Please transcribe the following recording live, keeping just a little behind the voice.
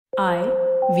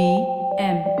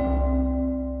IVM.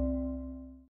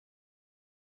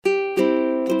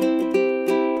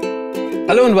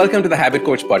 Hello and welcome to the Habit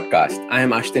Coach podcast. I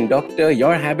am Ashton Doctor,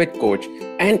 your habit coach.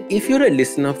 And if you're a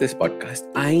listener of this podcast,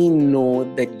 I know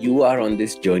that you are on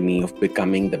this journey of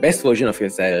becoming the best version of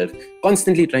yourself,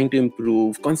 constantly trying to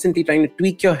improve, constantly trying to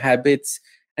tweak your habits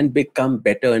and become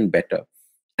better and better.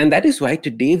 And that is why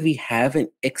today we have an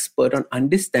expert on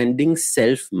understanding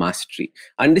self-mastery,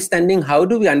 understanding how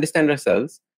do we understand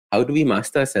ourselves, how do we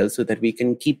master ourselves so that we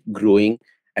can keep growing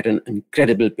at an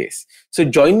incredible pace. So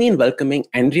join me in welcoming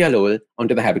Andrea Lowell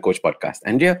onto the Habit Coach podcast.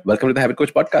 Andrea, welcome to the Habit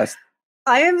Coach podcast.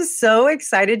 I am so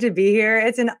excited to be here.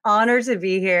 It's an honor to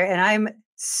be here. And I'm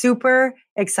super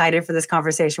excited for this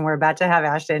conversation we're about to have,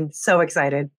 Ashton. So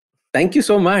excited. Thank you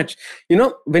so much. You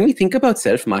know, when we think about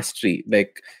self-mastery,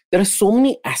 like there are so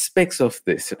many aspects of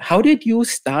this. How did you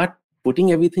start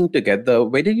putting everything together?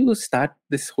 Where did you start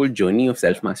this whole journey of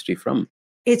self-mastery from?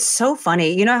 It's so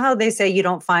funny. You know how they say you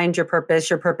don't find your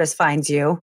purpose finds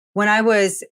you? When I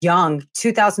was young,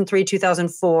 2003,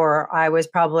 2004, I was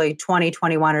probably 20,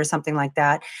 21 or something like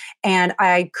that. And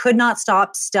I could not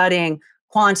stop studying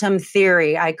quantum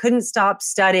theory. I couldn't stop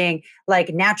studying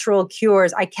like natural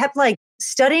cures. I kept like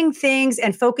studying things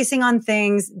and focusing on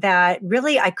things that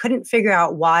really I couldn't figure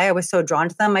out why I was so drawn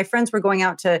to them. My friends were going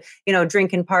out to,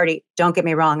 drink and party. Don't get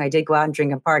me wrong. I did go out and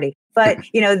drink and party. But,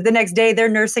 the next day they're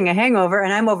nursing a hangover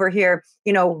and I'm over here,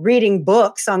 reading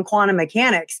books on quantum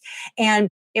mechanics. And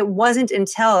it wasn't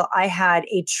until I had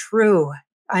a true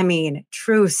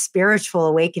spiritual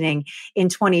awakening in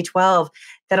 2012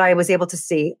 that I was able to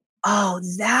see, oh,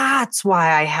 that's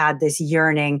why I had this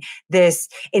yearning, this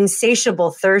insatiable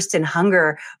thirst and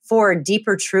hunger for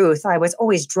deeper truth. I was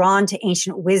always drawn to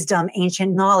ancient wisdom,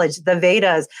 ancient knowledge, the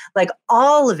Vedas, like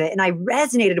all of it. And I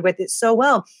resonated with it so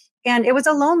well. And it was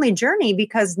a lonely journey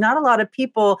because not a lot of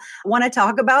people want to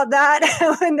talk about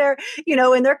that when they're,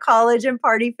 in their college and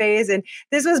party phase. And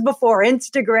this was before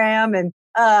Instagram and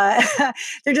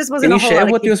there just wasn't a whole lot. Can you share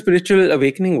what your spiritual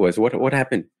awakening was? What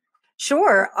happened?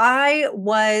 Sure. I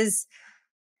was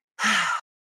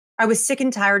sick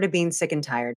and tired of being sick and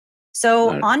tired.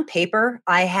 So on paper,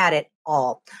 I had it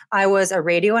all. I was a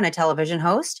radio and a television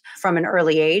host from an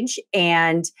early age,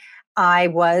 and I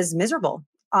was miserable.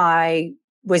 I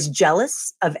was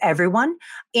jealous of everyone.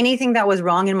 Anything that was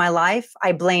wrong in my life,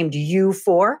 I blamed you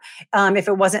for. If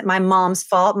it wasn't my mom's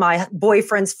fault, my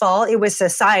boyfriend's fault, it was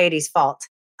society's fault.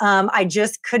 I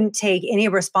just couldn't take any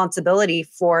responsibility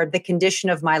for the condition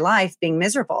of my life being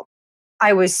miserable.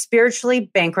 I was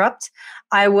spiritually bankrupt.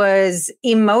 I was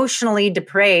emotionally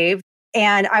depraved.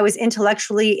 And I was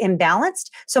intellectually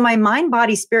imbalanced. So my mind,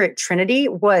 body, spirit trinity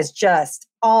was just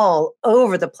all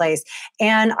over the place.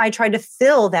 And I tried to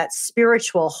fill that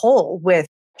spiritual hole with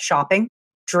shopping,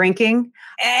 drinking,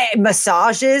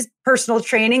 massages, personal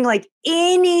training, like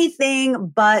anything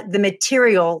but the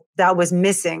material that was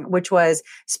missing, which was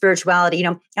spirituality.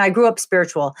 I grew up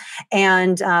spiritual.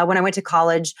 And when I went to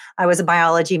college, I was a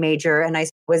biology major and I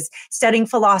was studying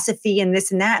philosophy and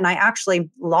this and that. And I actually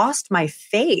lost my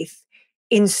faith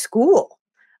in school.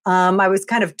 I was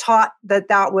kind of taught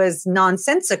that was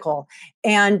nonsensical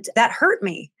and that hurt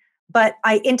me, but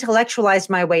I intellectualized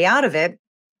my way out of it.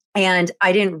 And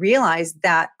I didn't realize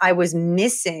that I was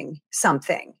missing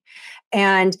something.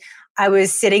 And I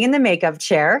was sitting in the makeup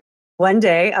chair one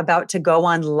day about to go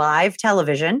on live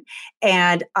television,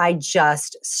 and I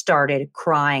just started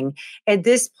crying. At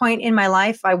this point in my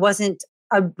life, I wasn't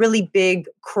a really big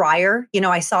crier.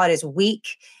 I saw it as weak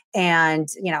and,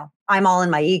 I'm all in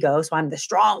my ego, so I'm the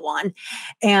strong one.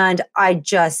 And I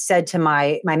just said to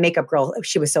my makeup girl,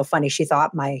 she was so funny. She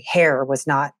thought my hair was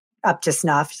not up to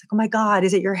snuff. She's like, oh my God,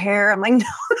 is it your hair? I'm like, no,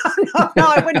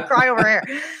 I wouldn't cry over hair.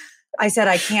 I said,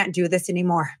 I can't do this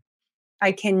anymore.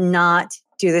 I cannot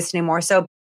do this anymore. So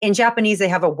in Japanese, they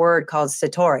have a word called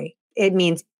satori. It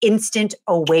means instant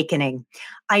awakening.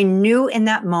 I knew in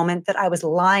that moment that I was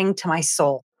lying to my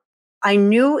soul. I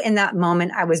knew in that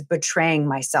moment I was betraying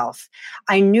myself.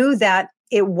 I knew that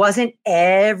it wasn't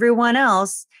everyone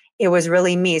else. It was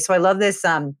really me. So I love this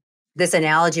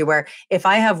analogy where if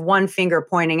I have one finger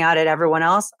pointing out at everyone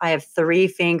else, I have three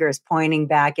fingers pointing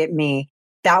back at me.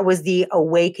 That was the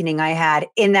awakening I had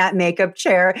in that makeup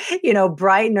chair,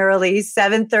 bright and early,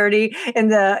 7:30 in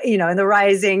the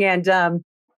rising. And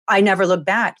I never looked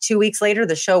back. 2 weeks later,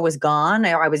 the show was gone.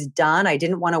 I was done. I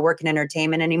didn't want to work in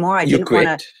entertainment anymore. I didn't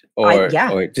want to. Or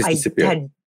just disappear? I had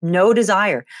no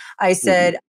desire. I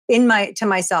said to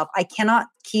myself, I cannot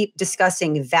keep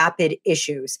discussing vapid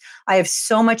issues. I have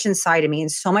so much inside of me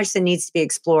and so much that needs to be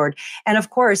explored. And of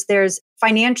course, there's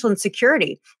financial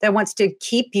insecurity that wants to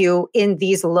keep you in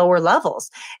these lower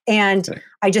levels. And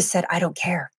I just said, I don't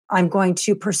care. I'm going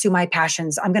to pursue my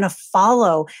passions. I'm going to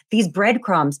follow these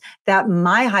breadcrumbs that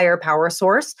my higher power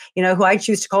source, who I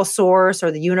choose to call source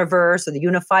or the universe or the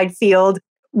unified field,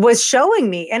 was showing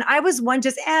me. And I was one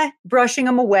just brushing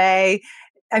them away.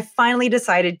 I finally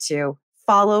decided to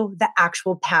follow the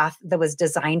actual path that was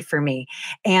designed for me.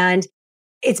 And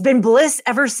it's been bliss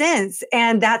ever since.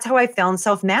 And that's how I found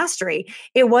self-mastery.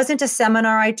 It wasn't a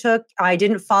seminar I took. I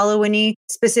didn't follow any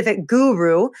specific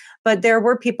guru, but there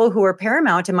were people who were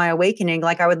paramount in my awakening.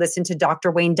 Like I would listen to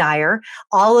Dr. Wayne Dyer,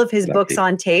 all of his books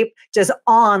on tape, just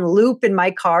on loop in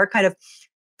my car, kind of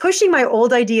pushing my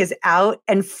old ideas out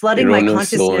and flooding my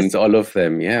consciousness. Zones, all of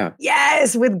them, yeah.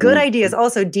 Yes, with good ideas.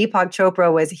 Also, Deepak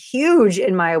Chopra was huge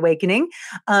in my awakening.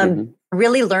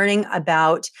 Really learning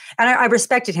about, and I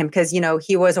respected him because,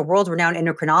 he was a world-renowned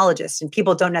endocrinologist and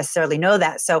people don't necessarily know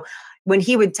that. So when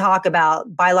he would talk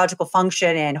about biological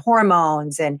function and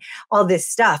hormones and all this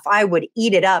stuff, I would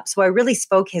eat it up. So I really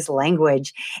spoke his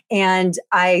language. And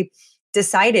I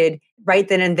decided right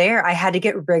then and there, I had to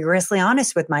get rigorously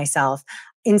honest with myself.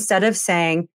 Instead of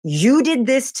saying, you did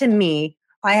this to me,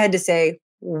 I had to say,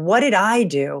 what did I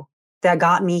do that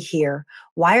got me here?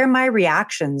 Why are my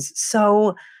reactions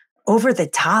so over the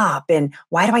top? And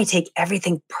why do I take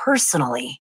everything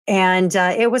personally? And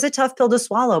it was a tough pill to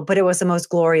swallow, but it was the most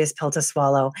glorious pill to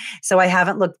swallow. So I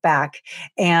haven't looked back.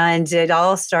 And it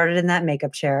all started in that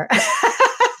makeup chair.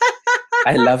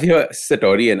 I love your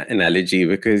Satori analogy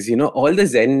because, all the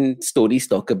Zen stories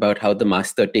talk about how the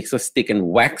master takes a stick and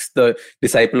whacks the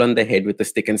disciple on the head with a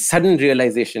stick and sudden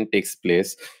realization takes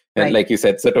place. And like you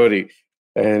said, Satori.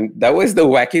 And that was the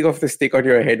whacking of the stick on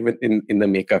your head in the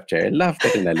makeup chair. I love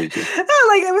that analogy.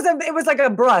 It was like a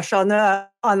brush on the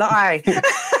eye.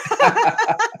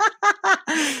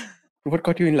 What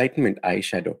got you enlightenment?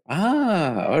 Eyeshadow.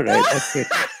 All right. That's it.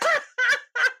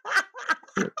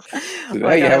 You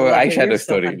have an eyeshadow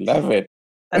story. Love it.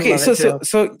 Okay,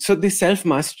 so this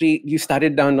self-mastery, you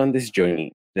started down on this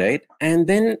journey, right? And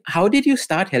then how did you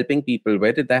start helping people?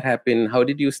 Where did that happen? How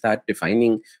did you start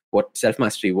defining what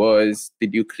self-mastery was?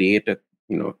 Did you create a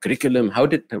curriculum?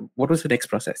 What was the next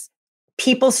process?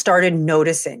 People started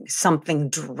noticing something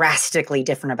drastically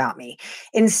different about me.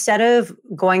 Instead of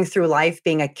going through life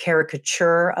being a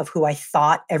caricature of who I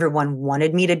thought everyone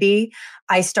wanted me to be,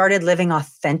 I started living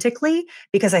authentically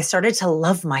because I started to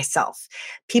love myself.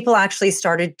 People actually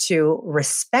started to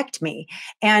respect me.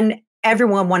 And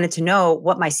everyone wanted to know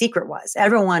what my secret was.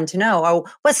 Everyone wanted to know,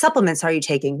 what supplements are you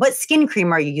taking? What skin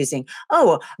cream are you using?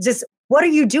 What are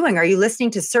you doing? Are you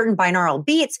listening to certain binaural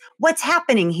beats? What's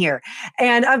happening here?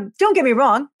 And don't get me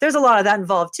wrong, there's a lot of that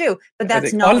involved too, but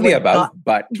that's not all the above.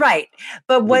 But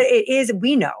what it is,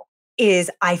 we know,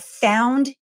 is I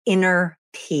found inner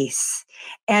peace.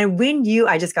 And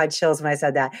I just got chills when I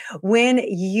said that. When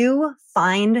you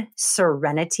find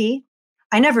serenity,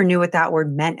 I never knew what that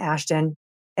word meant, Ashton,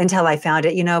 until I found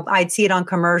it. I'd see it on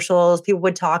commercials. People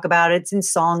would talk about it. It's in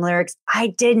song lyrics. I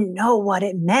didn't know what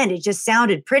it meant. It just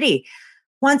sounded pretty.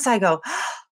 Once I go,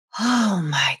 oh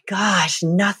my gosh,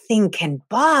 nothing can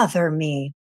bother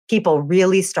me, people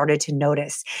really started to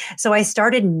notice. So I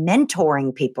started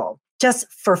mentoring people just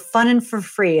for fun and for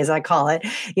free, as I call it.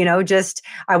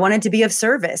 I wanted to be of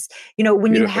service.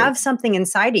 When you have something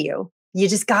inside of you, you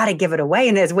just got to give it away.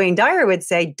 And as Wayne Dyer would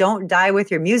say, don't die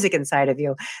with your music inside of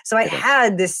you. So I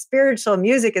had this spiritual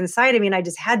music inside of me and I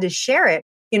just had to share it,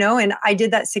 and I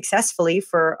did that successfully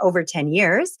for over 10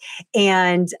 years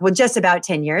just about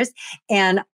 10 years.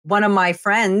 And one of my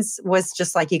friends was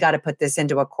just like, you got to put this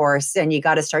into a course and you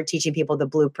got to start teaching people the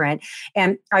blueprint.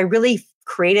 And I really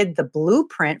created the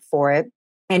blueprint for it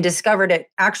and discovered it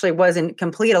actually was in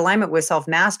complete alignment with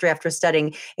self-mastery after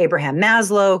studying Abraham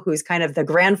Maslow, who's kind of the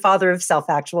grandfather of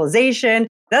self-actualization.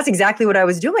 That's exactly what I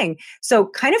was doing. So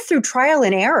kind of through trial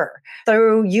and error,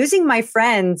 through using my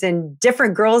friends and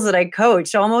different girls that I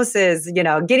coach, almost as,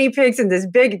 guinea pigs in this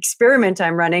big experiment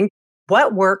I'm running,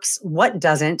 what works, what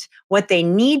doesn't, what they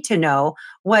need to know,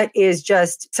 what is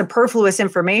just superfluous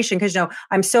information. Because,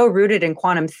 I'm so rooted in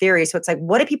quantum theory. So it's like,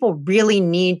 what do people really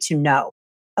need to know?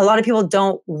 A lot of people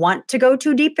don't want to go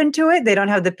too deep into it. They don't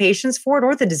have the patience for it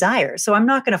or the desire. So I'm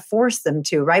not going to force them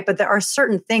to, right? But there are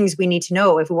certain things we need to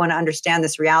know if we want to understand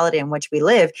this reality in which we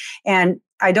live. And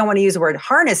I don't want to use the word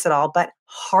harness at all, but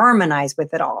harmonize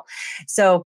with it all.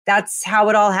 So that's how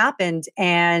it all happened.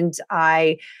 And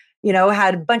I,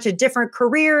 had a bunch of different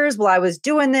careers while I was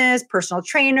doing this, personal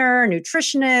trainer,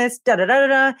 nutritionist,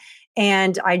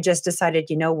 And I just decided,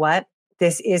 you know what?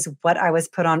 This is what I was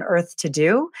put on earth to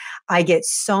do. I get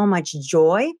so much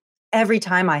joy every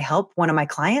time I help one of my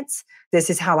clients, this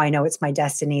is how I know it's my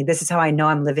destiny. This is how I know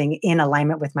I'm living in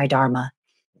alignment with my Dharma.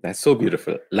 That's so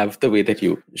beautiful. Love the way that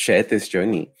you share this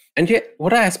journey. And yet,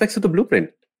 what are aspects of the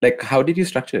blueprint? Like, how did you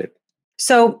structure it?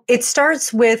 So it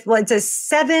starts with, well, it's a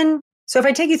 7. So if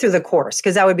I take you through the course,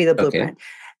 because that would be the blueprint.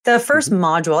 The first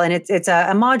module, and it's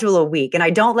a module a week, and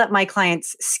I don't let my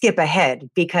clients skip ahead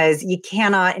because you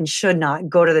cannot and should not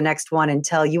go to the next one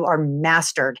until you are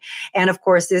mastered. And of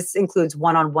course, this includes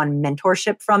one-on-one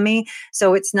mentorship from me.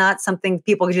 So it's not something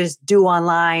people can just do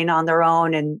online on their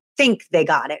own and think they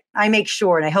got it. I make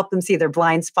sure and I help them see their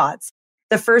blind spots.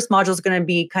 The first module is going to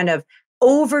be kind of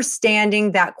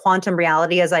overstanding that quantum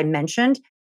reality, as I mentioned,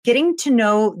 getting to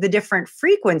know the different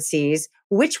frequencies,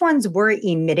 which ones we're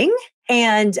emitting,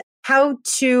 and how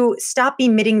to stop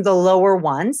emitting the lower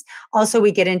ones. Also,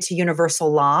 we get into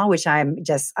universal law, which I'm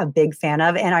just a big fan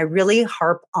of. And I really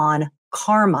harp on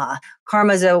karma.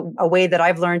 Karma is a way that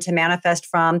I've learned to manifest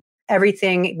from.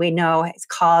 Everything we know is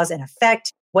cause and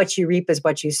effect. What you reap is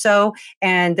what you sow.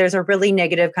 And there's a really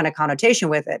negative kind of connotation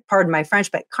with it. Pardon my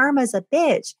French, but karma's a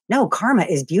bitch. No, karma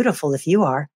is beautiful if you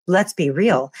are. Let's be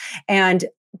real. And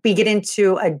we get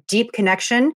into a deep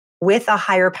connection with a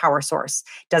higher power source.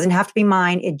 Doesn't have to be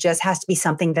mine. It just has to be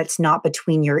something that's not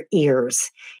between your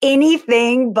ears.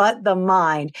 Anything but the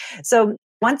mind. So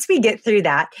once we get through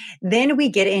that, then we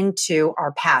get into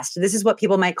our past. This is what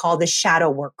people might call the shadow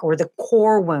work or the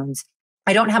core wounds.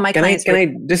 I don't have my clients. Can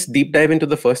I just deep dive into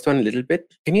the first one a little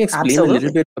bit? Can you explain a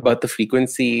little bit about the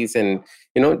frequencies and,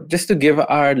 just to give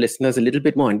our listeners a little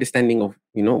bit more understanding of,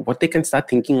 what they can start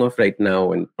thinking of right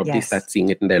now and probably start seeing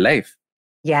it in their life?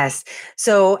 Yes.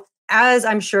 So as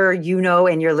I'm sure you know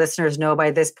and your listeners know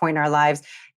by this point in our lives,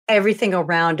 everything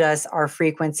around us are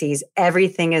frequencies.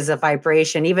 Everything is a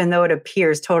vibration, even though it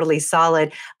appears totally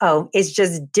solid. Oh, it's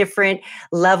just different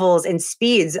levels and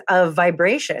speeds of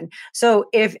vibration. So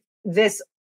if this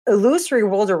illusory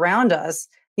world around us,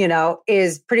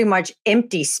 is pretty much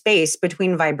empty space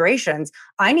between vibrations,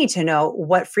 I need to know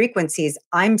what frequencies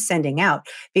I'm sending out,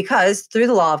 because through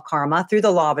the law of karma, through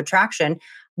the law of attraction,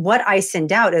 what I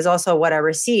send out is also what I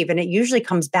receive. And it usually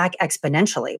comes back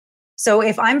exponentially. So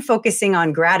if I'm focusing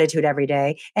on gratitude every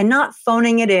day and not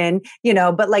phoning it in,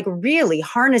 but like really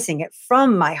harnessing it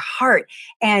from my heart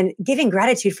and giving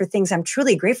gratitude for things I'm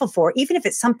truly grateful for, even if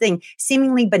it's something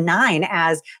seemingly benign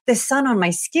as the sun on my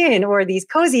skin or these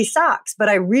cozy socks, but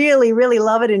I really, really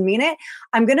love it and mean it,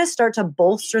 I'm going to start to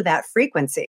bolster that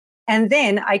frequency. And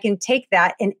then I can take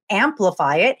that and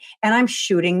amplify it, and I'm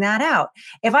shooting that out.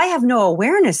 If I have no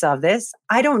awareness of this,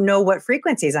 I don't know what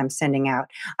frequencies I'm sending out.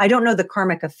 I don't know the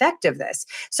karmic effect of this.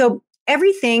 So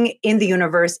everything in the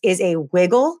universe is a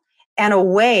wiggle and a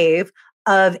wave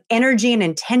of energy and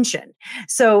intention.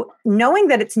 So knowing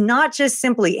that it's not just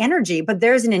simply energy, but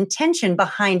there's an intention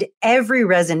behind every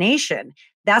resonation,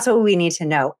 that's what we need to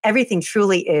know. Everything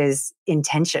truly is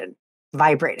intention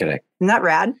vibrating. Correct. Isn't that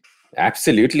rad?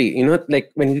 Absolutely.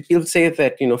 Like when people say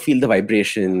that, feel the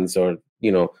vibrations or,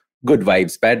 good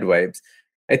vibes, bad vibes,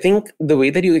 I think the way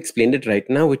that you explained it right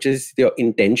now, which is your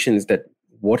intentions, that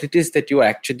what it is that you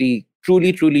actually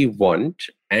truly, truly want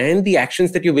and the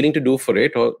actions that you're willing to do for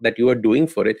it or that you are doing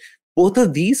for it, both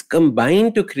of these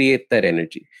combine to create that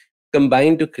energy,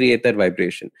 combine to create that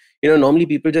vibration. Normally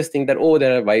people just think that, oh,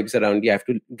 there are vibes around, you have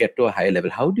to get to a higher level.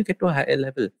 How do you get to a higher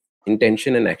level?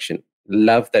 Intention and action.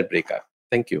 Love that breakup.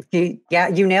 Thank you.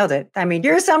 You nailed it. I mean,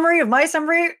 your summary of my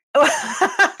summary.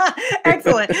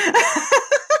 Excellent.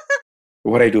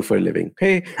 What I do for a living.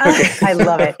 Hey. Okay. I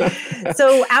love it.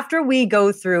 So after we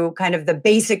go through kind of the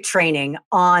basic training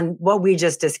on what we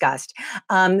just discussed,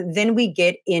 then we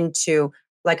get into,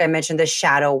 like I mentioned, the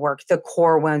shadow work, the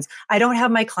core wounds. I don't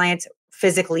have my clients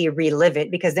physically relive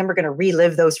it because then we're going to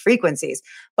relive those frequencies,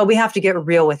 but we have to get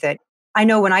real with it. I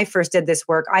know when I first did this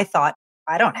work, I thought,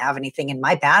 I don't have anything in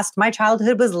my past. My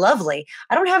childhood was lovely.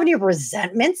 I don't have any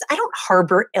resentments. I don't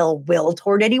harbor ill will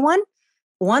toward anyone.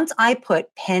 Once I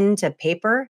put pen to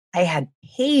paper, I had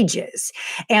pages.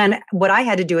 And what I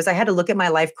had to do is I had to look at my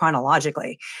life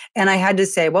chronologically. And I had to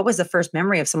say, what was the first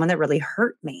memory of someone that really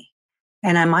hurt me?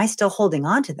 And am I still holding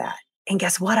on to that? And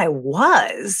guess what? I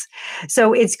was.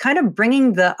 So it's kind of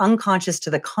bringing the unconscious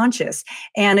to the conscious.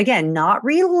 And again, not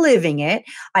reliving it.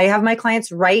 I have my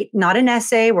clients write not an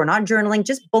essay. We're not journaling,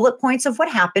 just bullet points of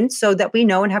what happened so that we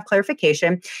know and have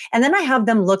clarification. And then I have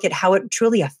them look at how it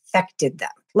truly affected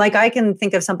them. Like I can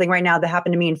think of something right now that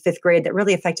happened to me in 5th grade that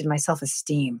really affected my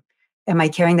self-esteem. Am I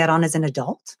carrying that on as an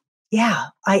adult? Yeah,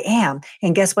 I am.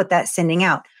 And guess what that's sending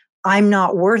out? I'm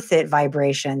not worth it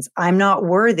vibrations. I'm not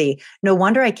worthy. No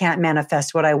wonder I can't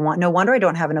manifest what I want. No wonder I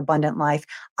don't have an abundant life.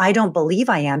 I don't believe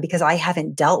I am because I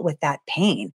haven't dealt with that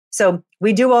pain. So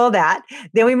we do all that.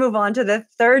 Then we move on to the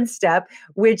third step,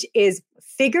 which is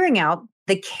figuring out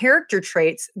the character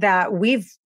traits that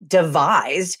we've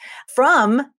devised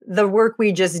from the work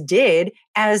we just did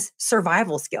as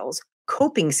survival skills,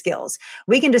 coping skills.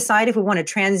 We can decide if we want to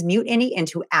transmute any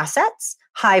into assets,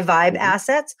 high vibe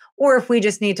assets, or if we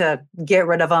just need to get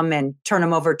rid of them and turn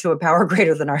them over to a power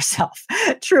greater than ourselves.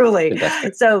 Truly.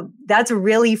 Fantastic. So that's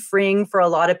really freeing for a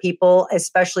lot of people,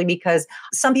 especially because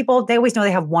some people, they always know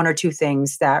they have one or two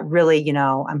things that really,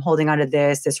 I'm holding on to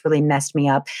this really messed me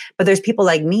up. But there's people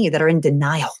like me that are in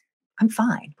denial. I'm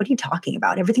fine. What are you talking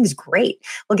about? Everything's great.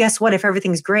 Well, guess what? If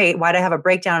everything's great, why'd I have a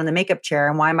breakdown in the makeup chair?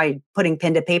 And why am I putting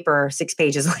pen to paper 6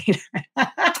 pages later?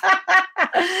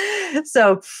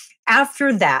 So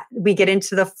after that, we get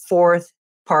into the fourth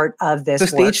part of this. So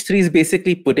stage 3 is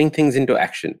basically putting things into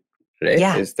action, right?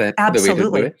 Yeah, is that absolutely.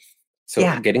 the way to do it?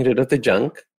 So getting rid of the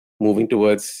junk, moving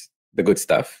towards the good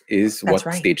stuff is what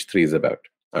stage 3 is about.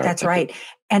 That's right.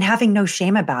 And having no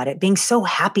shame about it, being so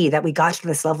happy that we got to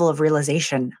this level of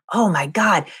realization. Oh my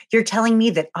God, you're telling me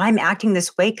that I'm acting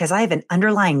this way because I have an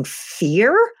underlying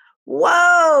fear?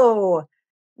 Whoa.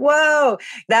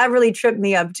 That really tripped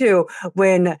me up too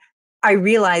when I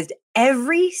realized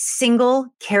every single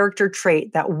character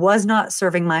trait that was not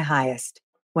serving my highest,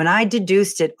 when I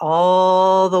deduced it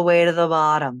all the way to the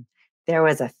bottom, there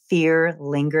was a fear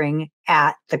lingering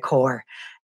at the core.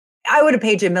 I would have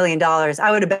paid you $1 million.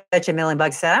 I would have bet you $1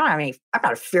 million. Said, I'm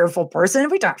not a fearful person.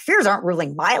 Fears aren't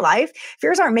ruling my life.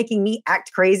 Fears aren't making me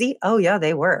act crazy. Oh yeah,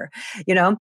 they were.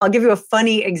 I'll give you a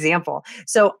funny example.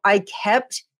 So I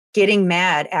kept getting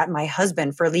mad at my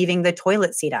husband for leaving the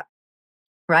toilet seat up.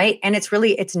 Right. And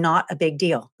it's not a big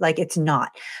deal. Like it's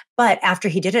not. But after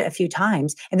he did it a few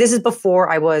times, and this is before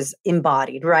I was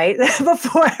embodied, right?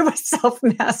 Before I was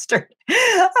self-mastered,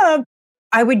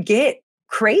 I would get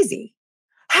crazy.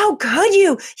 How could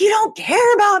you? You don't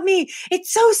care about me.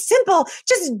 It's so simple.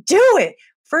 Just do it.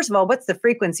 First of all, what's the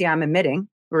frequency I'm emitting,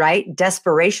 right?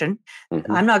 Desperation.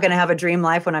 I'm not going to have a dream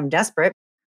life when I'm desperate.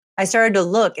 I started to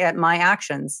look at my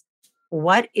actions.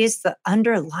 What is the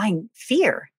underlying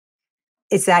fear?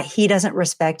 It's that he doesn't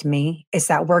respect me. It's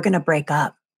that we're going to break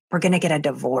up. We're going to get a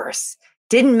divorce.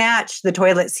 Didn't match the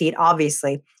toilet seat,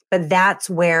 obviously, but that's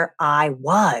where I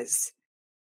was.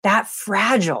 That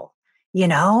fragile.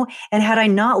 And had I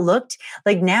not looked,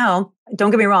 like now,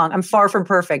 don't get me wrong, I'm far from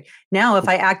perfect. Now, if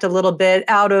I act a little bit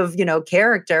out of,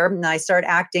 character and I start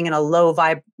acting in a low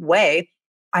vibe way,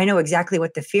 I know exactly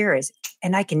what the fear is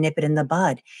and I can nip it in the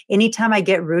bud. Anytime I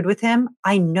get rude with him,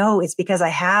 I know it's because I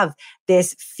have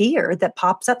this fear that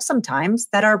pops up sometimes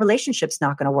that our relationship's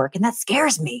not going to work. And that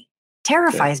scares me,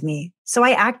 terrifies me. So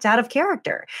I act out of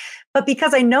character. But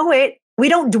because I know it, we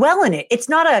don't dwell in it. It's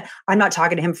not I'm not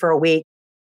talking to him for a week.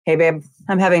 Hey, babe,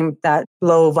 I'm having that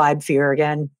low vibe fear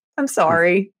again. I'm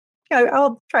sorry.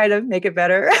 I'll try to make it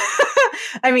better.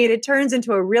 It turns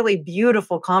into a really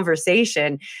beautiful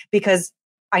conversation because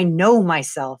I know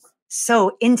myself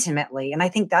so intimately. And I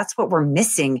think that's what we're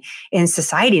missing in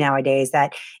society nowadays,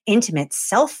 that intimate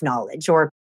self-knowledge,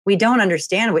 or we don't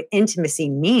understand what intimacy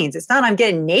means. It's not I'm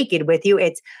getting naked with you.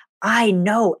 It's I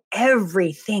know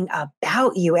everything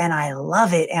about you and I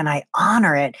love it and I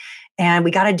honor it. And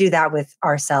we got to do that with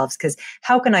ourselves, because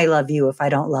how can I love you if I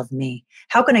don't love me?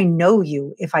 How can I know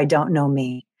you if I don't know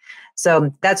me?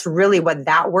 So that's really what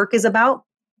that work is about.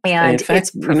 And in fact,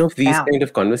 it's profound. These kind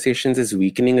of conversations is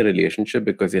weakening a relationship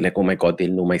because you're like, oh my God,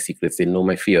 they'll know my secrets, they'll know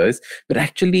my fears. But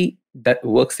actually, that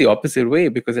works the opposite way,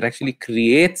 because it actually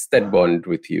creates that bond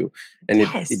with you and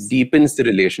it deepens the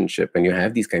relationship, and you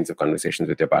have these kinds of conversations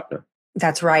with your partner.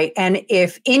 That's right. And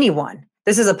if anyone,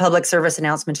 this is a public service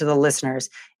announcement to the listeners,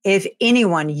 if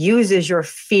anyone uses your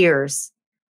fears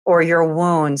or your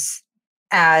wounds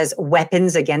as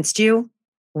weapons against you,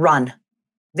 run.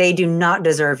 They do not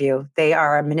deserve you. They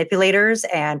are manipulators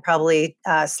and probably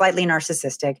slightly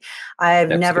narcissistic. I've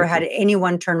never had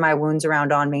anyone turn my wounds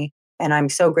around on me. And I'm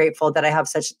so grateful that I have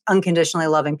such unconditionally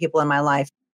loving people in my life.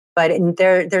 But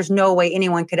there's no way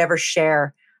anyone could ever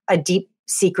share a deep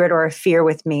secret or a fear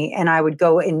with me. And I would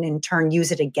go in turn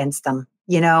use it against them.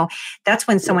 That's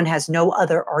when someone has no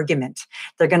other argument.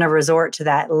 They're going to resort to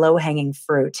that low-hanging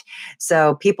fruit.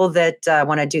 So people that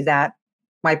want to do that,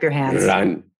 wipe your hands.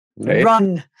 Run. Right?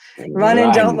 Run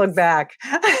and don't look back.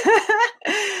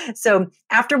 So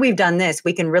after we've done this,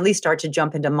 we can really start to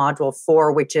jump into module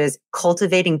 4, which is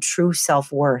cultivating true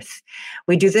self-worth.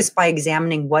 We do this by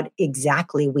examining what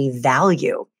exactly we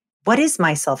value. What is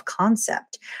my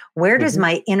self-concept? Where does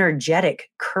my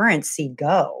energetic currency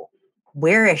go?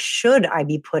 where should I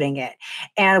be putting it?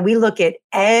 And we look at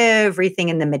everything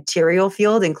in the material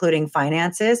field, including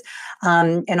finances,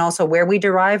 and also where we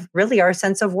derive really our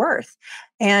sense of worth.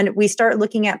 And we start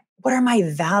looking at what are my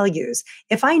values?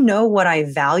 If I know what I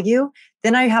value,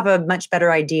 then I have a much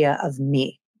better idea of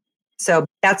me. So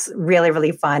that's really,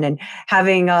 really fun. And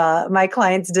having my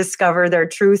clients discover their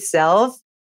true self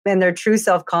and their true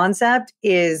self concept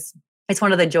it's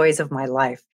one of the joys of my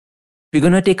life. We're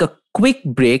going to take a quick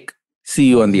break. See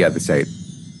you on the other side.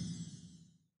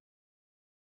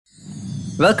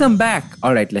 Welcome back.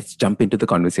 All right, let's jump into the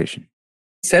conversation.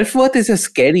 Self-worth is a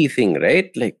scary thing,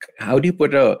 right? Like, how do you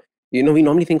put we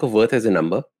normally think of worth as a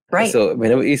number. Right. So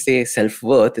whenever you say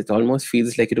self-worth, it almost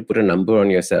feels like you to put a number on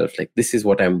yourself, like this is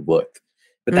what I'm worth.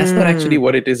 But that's not actually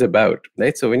what it is about,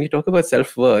 right? So when you talk about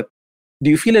self-worth, do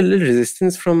you feel a little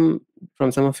resistance from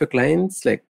some of your clients?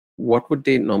 Like, what would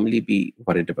they normally be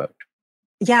worried about?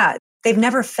 Yeah, they've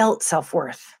never felt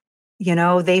self-worth.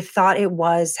 They've thought it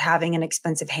was having an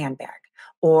expensive handbag,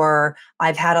 or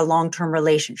I've had a long-term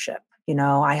relationship.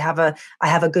 I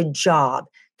have a good job.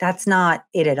 That's not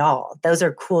it at all. Those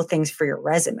are cool things for your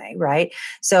resume, right?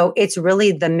 So it's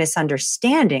really the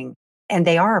misunderstanding, and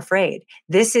they are afraid.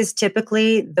 This is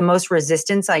typically the most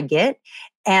resistance I get.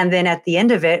 And then at the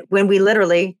end of it, when we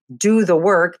literally do the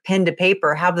work, pen to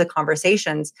paper, have the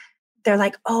conversations, they're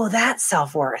like, oh, that's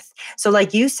self-worth. So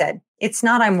like you said, it's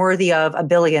not I'm worthy of $1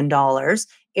 billion.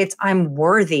 It's I'm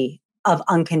worthy of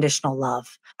unconditional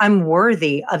love. I'm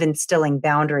worthy of instilling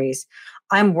boundaries.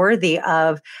 I'm worthy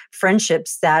of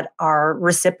friendships that are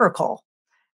reciprocal,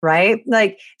 right?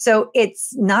 So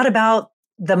it's not about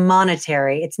the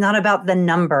monetary. It's not about the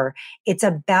number. It's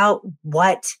about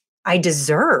what I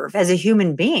deserve as a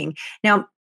human being. Now,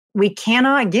 we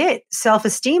cannot get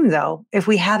self-esteem, though, if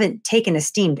we haven't taken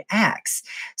esteemed acts.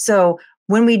 So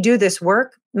when we do this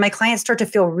work, my clients start to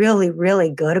feel really, really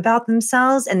good about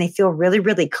themselves, and they feel really,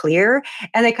 really clear.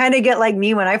 And they kind of get like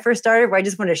me when I first started, where I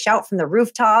just wanted to shout from the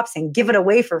rooftops and give it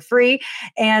away for free.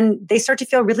 And they start to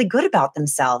feel really good about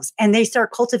themselves, and they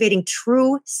start cultivating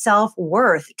true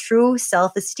self-worth, true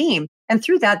self-esteem. And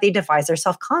through that, they devise their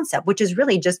self-concept, which is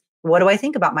really just, what do I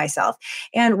think about myself?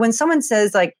 And when someone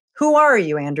says like, who are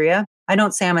you, Andrea? I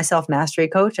don't say I'm a self-mastery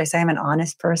coach. I say I'm an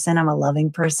honest person. I'm a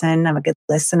loving person. I'm a good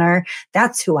listener.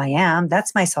 That's who I am.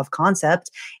 That's my self-concept.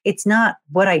 It's not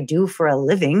what I do for a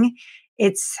living.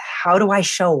 It's how do I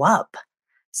show up?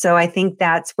 So I think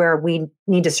that's where we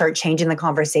need to start changing the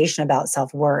conversation about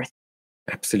self-worth.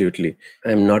 Absolutely.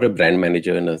 I'm not a brand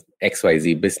manager in a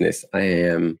XYZ business. I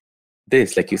am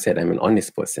this, like you said, I'm an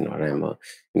honest person, or I'm a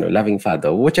loving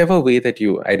father, whichever way that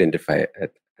you identify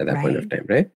at that point of time,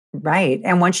 right? Right.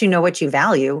 And once you know what you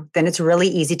value, then it's really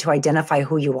easy to identify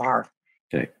who you are.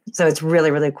 Okay. So it's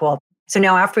really, really cool. So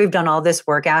now after we've done all this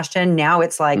work, Ashton, now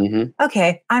it's like,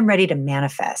 okay, I'm ready to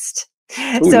manifest.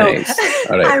 Ooh, nice.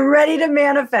 All right. I'm ready to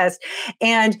manifest.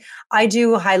 And I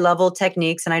do high level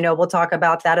techniques, and I know we'll talk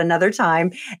about that another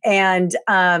time. And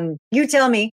you tell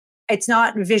me, it's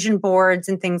not vision boards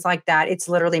and things like that. It's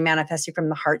literally manifesting from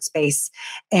the heart space,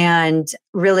 and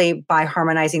really by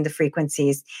harmonizing the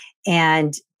frequencies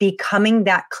and becoming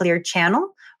that clear channel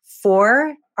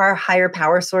for our higher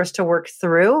power source to work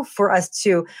through, for us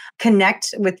to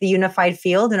connect with the unified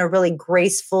field in a really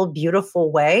graceful,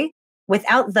 beautiful way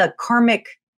without the karmic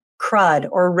crud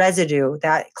or residue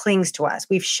that clings to us.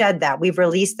 We've shed that, we've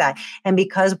released that. And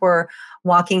because we're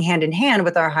walking hand in hand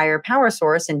with our higher power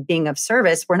source and being of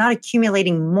service, we're not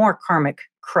accumulating more karmic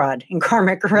crud and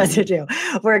karmic residue.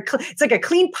 It's like a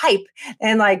clean pipe,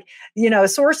 and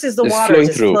source is the water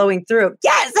just flowing through.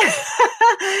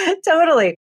 Yes,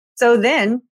 totally. So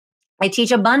then I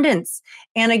teach abundance.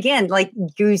 And again, like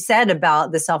you said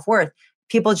about the self-worth,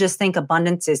 people just think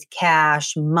abundance is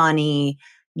cash, money.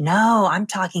 No, I'm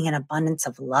talking an abundance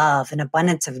of love, an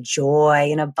abundance of joy,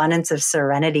 an abundance of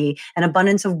serenity, an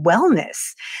abundance of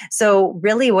wellness. So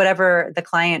really whatever the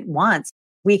client wants,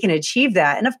 we can achieve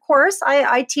that. And of course,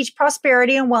 I teach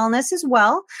prosperity and wellness as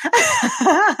well,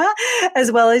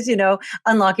 as well as,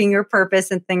 unlocking your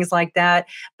purpose and things like that.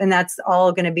 And that's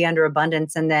all going to be under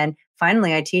abundance. And then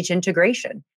finally, I teach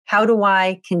integration. How do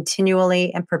I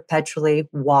continually and perpetually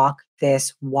walk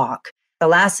this walk? The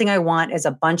last thing I want is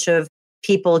a bunch of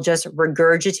people just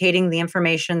regurgitating the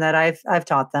information that I've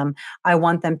taught them. I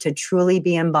want them to truly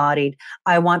be embodied.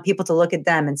 I want people to look at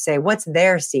them and say, what's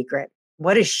their secret?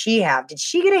 What does she have? Did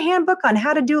she get a handbook on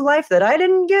how to do life that I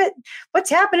didn't get? What's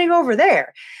happening over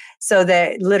there? So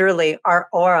that literally our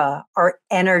aura, our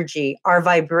energy, our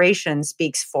vibration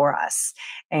speaks for us.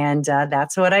 And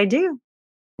that's what I do.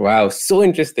 Wow. So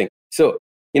interesting. So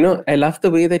I love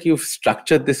the way that you've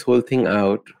structured this whole thing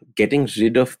out, getting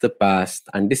rid of the past,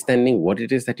 understanding what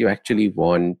it is that you actually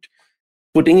want,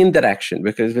 putting in that action,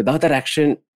 because without that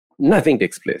action, nothing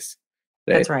takes place,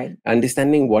 That's right? right.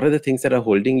 Understanding what are the things that are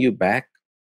holding you back,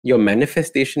 your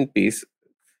manifestation piece.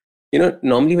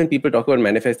 Normally when people talk about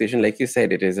manifestation, like you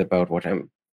said, it is about what I'm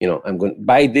going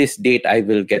by this date, I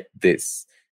will get this.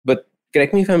 But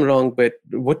correct me if I'm wrong, but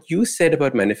what you said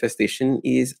about manifestation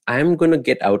is I'm going to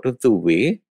get out of the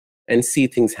way and see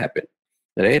things happen,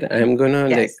 right? I'm going to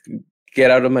like Yes.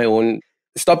 get out of my own,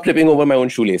 stop tripping over my own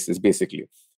shoelaces, basically.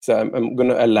 So I'm going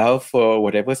to allow for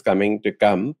whatever's coming to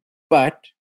come. But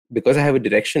because I have a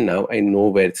direction now, I know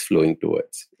where it's flowing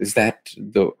towards. Did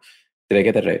I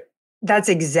get that right? That's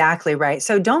exactly right.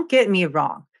 So don't get me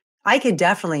wrong. I could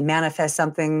definitely manifest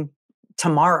something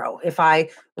tomorrow if I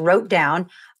wrote down,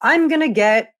 I'm going to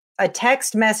get a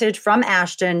text message from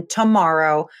Ashton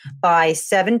tomorrow by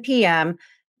 7 p.m.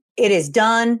 It is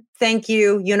done. Thank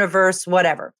you, universe,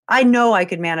 whatever. I know I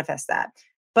could manifest that.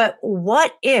 But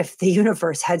what if the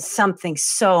universe had something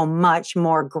so much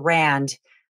more grand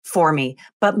for me,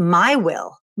 but my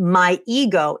will, my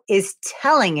ego is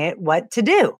telling it what to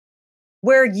do?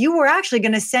 Where you were actually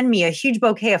going to send me a huge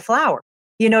bouquet of flowers.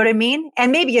 You know what I mean?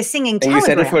 And maybe a singing And you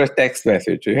said it telegram. for a text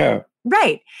message. Yeah.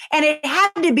 Right. And it had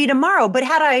to be tomorrow. But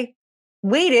had I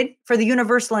waited for the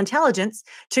universal intelligence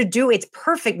to do its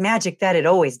perfect magic that it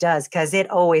always does, because it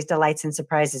always delights and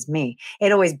surprises me.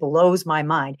 It always blows my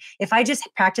mind. If I just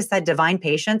practice that divine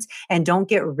patience and don't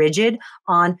get rigid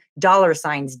on dollar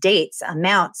signs, dates,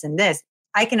 amounts, and this,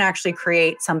 I can actually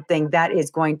create something that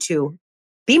is going to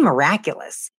be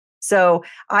miraculous. So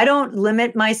I don't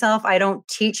limit myself. I don't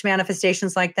teach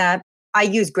manifestations like that. I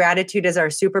use gratitude as our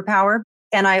superpower.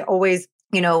 And I always,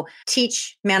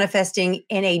 teach manifesting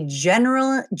in a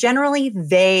generally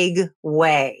vague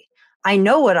way. I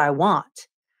know what I want,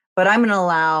 but I'm going to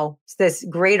allow this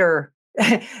greater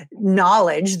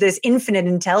knowledge, this infinite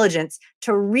intelligence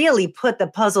to really put the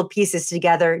puzzle pieces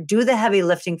together, do the heavy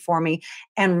lifting for me,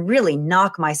 and really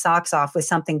knock my socks off with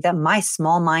something that my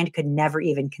small mind could never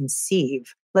even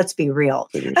conceive. Let's be real.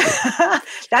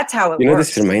 That's how it works.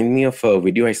 This reminds me of a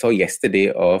video I saw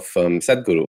yesterday of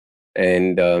Sadhguru.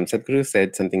 And Sadhguru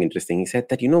said something interesting. He said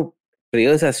that,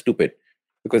 prayers are stupid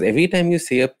because every time you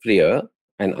say a prayer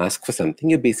and ask for something,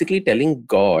 you're basically telling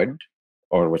God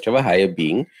or whichever higher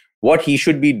being what he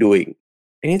should be doing.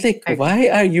 And he's like, why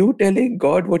are you telling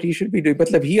God what he should be doing?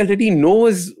 But he already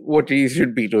knows what he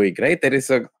should be doing, right? There is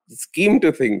a scheme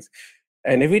to things.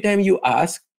 And every time you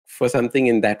ask for something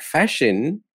in that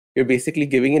fashion, you're basically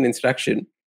giving an instruction.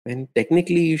 And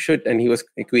technically you should, and he was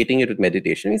equating it with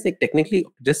meditation. He's like, technically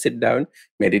just sit down,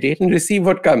 meditate and receive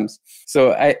what comes.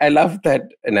 So I love that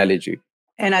analogy.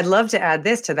 And I'd love to add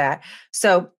this to that.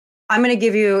 So I'm going to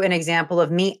give you an example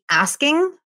of me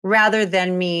asking rather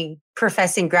than me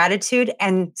professing gratitude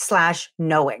and /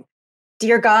 knowing.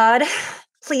 Dear God,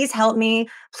 please help me.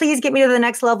 Please get me to the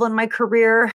next level in my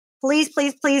career. Please,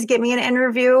 please, please get me an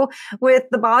interview with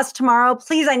the boss tomorrow.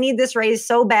 Please, I need this raise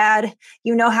so bad.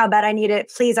 You know how bad I need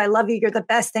it. Please, I love you. You're the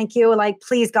best. Thank you.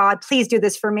 Please, God, please do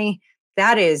this for me.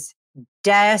 That is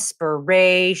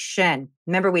desperation.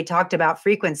 Remember, we talked about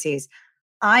frequencies.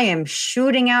 I am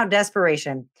shooting out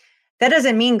desperation. That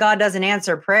doesn't mean God doesn't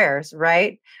answer prayers,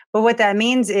 right? But what that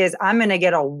means is I'm going to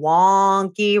get a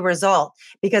wonky result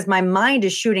because my mind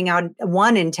is shooting out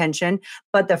one intention,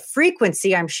 but the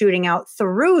frequency I'm shooting out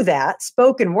through that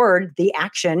spoken word, the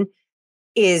action,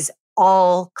 is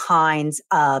all kinds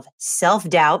of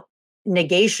self-doubt,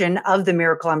 negation of the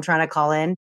miracle I'm trying to call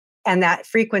in, and that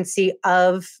frequency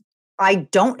of I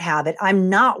don't have it, I'm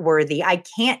not worthy, I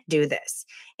can't do this.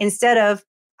 Instead of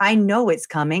I know it's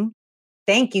coming.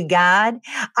 Thank you, God.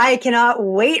 I cannot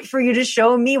wait for you to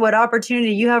show me what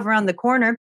opportunity you have around the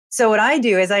corner. So what I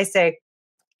do is I say,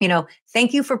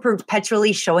 thank you for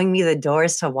perpetually showing me the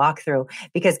doors to walk through.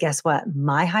 Because guess what?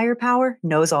 My higher power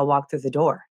knows I'll walk through the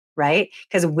door, right?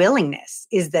 Because willingness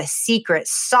is the secret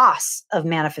sauce of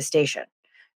manifestation.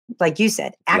 Like you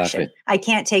said, action. I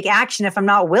can't take action if I'm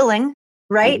not willing.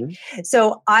 Right? Mm-hmm.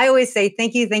 So I always say,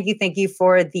 thank you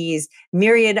for these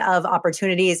myriad of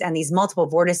opportunities and these multiple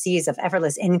vortices of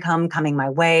effortless income coming my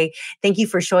way. Thank you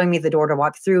for showing me the door to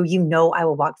walk through. I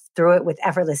will walk through it with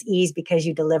effortless ease because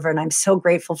you deliver. And I'm so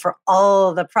grateful for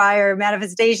all the prior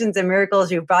manifestations and miracles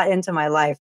you've brought into my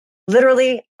life.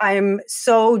 Literally, I'm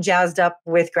so jazzed up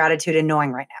with gratitude and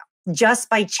knowing right now, just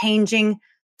by changing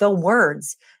the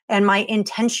words and my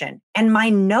intention and my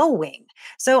knowing.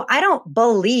 So I don't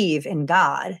believe in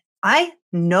God. I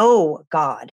know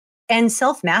God. And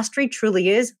self-mastery truly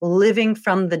is living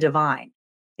from the divine.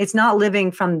 It's not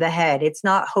living from the head. It's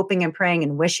not hoping and praying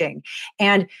and wishing.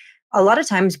 And a lot of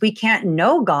times we can't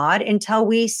know God until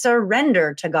we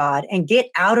surrender to God and get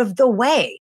out of the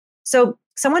way. So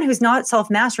someone who's not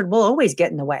self-mastered will always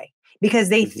get in the way because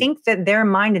they think that their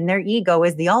mind and their ego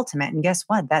is the ultimate. And guess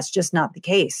what? That's just not the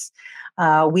case.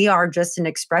 We are just an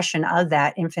expression of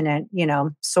that infinite,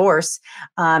 source,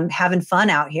 having fun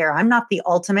out here. I'm not the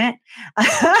ultimate.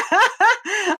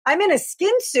 I'm in a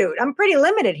skin suit. I'm pretty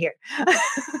limited here.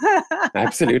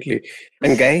 Absolutely.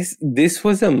 And guys, this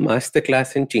was a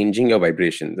masterclass in changing your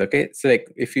vibrations. Okay. So like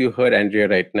if you heard Andrea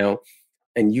right now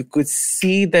and you could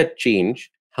see that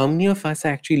change, how many of us are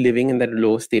actually living in that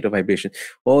low state of vibration?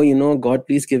 Oh, God,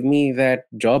 please give me that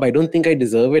job. I don't think I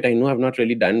deserve it. I know I've not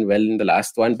really done well in the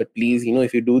last one, but please,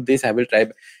 if you do this, I will try.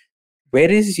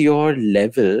 Where is your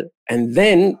level? And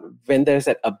then when there's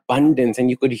that abundance and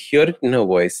you could hear it in her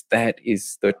voice, that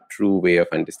is the true way of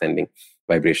understanding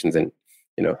vibrations and,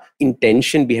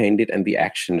 intention behind it and the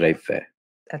action right there.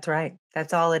 That's right.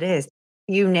 That's all it is.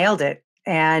 You nailed it.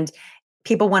 And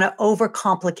people want to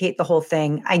overcomplicate the whole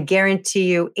thing. I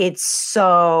guarantee you it's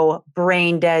so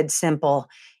brain dead simple.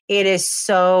 It is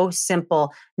so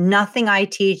simple. Nothing I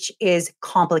teach is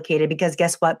complicated because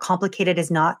guess what? Complicated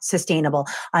is not sustainable.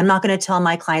 I'm not going to tell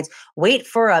my clients, wait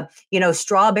for a,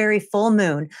 strawberry full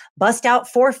moon, bust out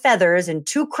 4 feathers and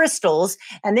 2 crystals,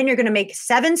 and then you're going to make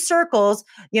 7 circles,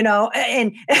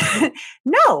 and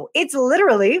no, it's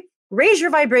literally raise your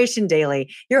vibration daily.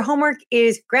 Your homework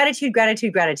is gratitude,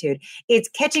 gratitude, gratitude. It's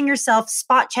catching yourself,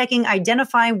 spot checking,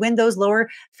 identifying when those lower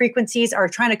frequencies are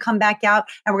trying to come back out,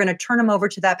 and we're going to turn them over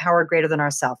to that power greater than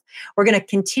ourselves. We're going to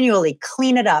continually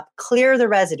clean it up, clear the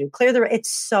residue, it's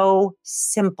so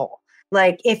simple.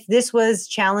 Like if this was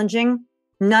challenging,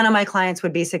 none of my clients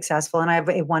would be successful, and I have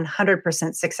a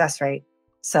 100% success rate.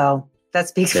 So that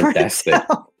speaks Fantastic. for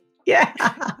itself. Yeah.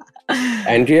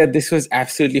 Andrea, this was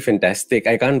absolutely fantastic.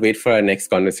 I can't wait for our next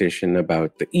conversation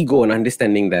about the ego and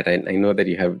understanding that. I know that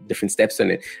you have different steps on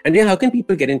it. Andrea, how can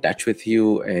people get in touch with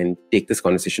you and take this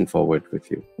conversation forward with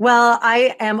you? Well,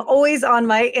 I am always on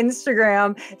my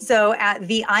Instagram. So at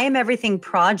the I Am Everything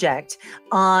Project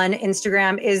on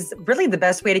Instagram is really the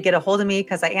best way to get a hold of me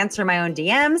because I answer my own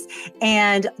DMs.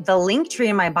 And the link tree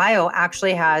in my bio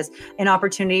actually has an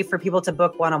opportunity for people to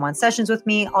book one-on-one sessions with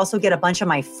me. Also get a bunch of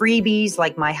my freebies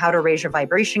like my How to Raise Your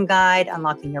Vibration Guide,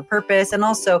 Unlocking Your Purpose, and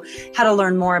also how to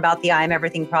learn more about the I Am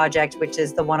Everything Project, which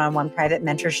is the one-on-one private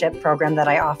mentorship program that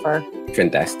I offer.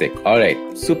 Fantastic. All right.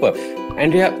 Super.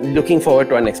 Andrea, looking forward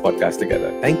to our next podcast together.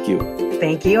 Thank you.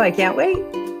 Thank you. I can't wait.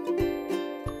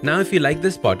 Now, if you like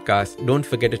this podcast, don't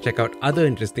forget to check out other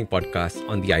interesting podcasts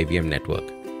on the IVM network.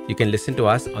 You can listen to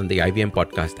us on the IVM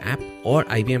Podcast app or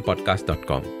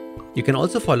ivmpodcast.com. You can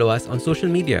also follow us on social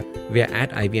media. We are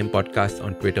at IVM Podcast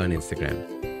on Twitter and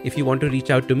Instagram. If you want to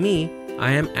reach out to me,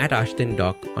 I am at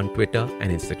AshtonDoc on Twitter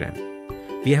and Instagram.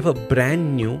 We have a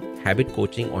brand new habit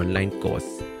coaching online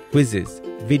course, quizzes,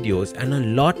 videos, and a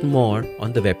lot more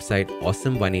on the website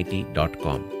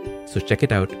awesome180.com. So check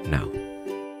it out now.